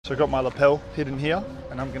So I've got my lapel hidden here,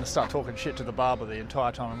 and I'm going to start talking shit to the barber the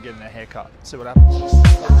entire time I'm getting a haircut. See what happens.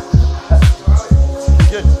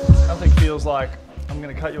 Good. Nothing feels like I'm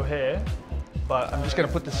going to cut your hair, but I'm just going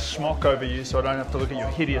to put this smock over you so I don't have to look at your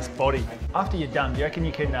hideous body. After you're done, do you reckon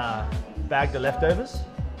you can bag the leftovers?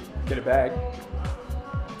 Get a bag.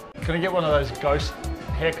 Can I get one of those ghost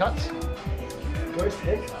haircuts? Ghost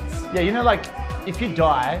haircuts? Yeah, you know, like if you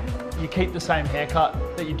die, you keep the same haircut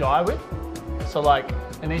that you die with. So like,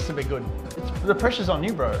 it needs to be good. The pressure's on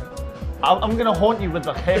you, bro. I'm gonna haunt you with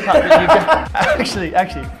the haircut that you get. Actually,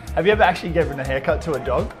 have you ever actually given a haircut to a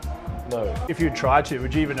dog? No. If you tried to,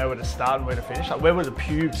 would you even know where to start and where to finish? Like, where would the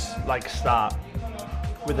pubes like start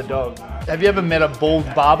with a dog? Have you ever met a bald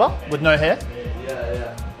barber with no hair?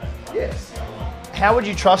 Yeah. Yes. How would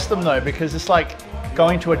you trust them though? Because it's like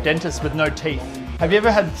going to a dentist with no teeth. Have you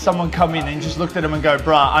ever had someone come in and just looked at them and go,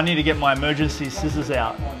 bruh, I need to get my emergency scissors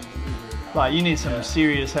out? Like, you need some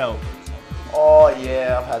serious help. Oh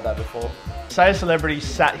yeah, I've had that before. Say a celebrity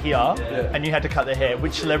sat here and you had to cut their hair.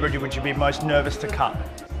 Which celebrity would you be most nervous to cut?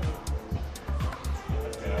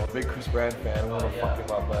 Big Chris Brown fan, I want to fuck him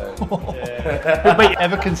up, But you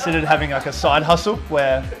ever considered having like a side hustle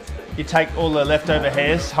where you take all the leftover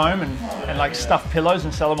hairs home and like stuff pillows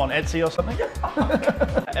and sell them on Etsy or something?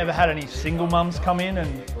 Ever had any single mums come in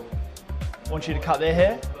and want you to cut their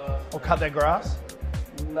hair or cut their grass?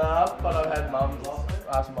 Nah, but I've had mums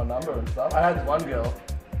ask my number and stuff. I had one girl,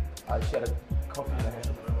 she had a coffee in her hand.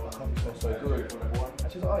 The coffee smelled so good.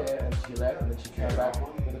 And she was, oh yeah, and she left and then she came back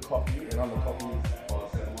with a coffee and on the coffee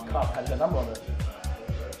cup had her number on it.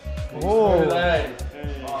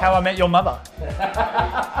 Oh, How I Met Your Mother.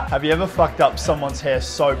 Have you ever fucked up someone's hair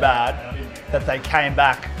so bad that they came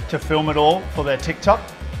back to film it all for their TikTok?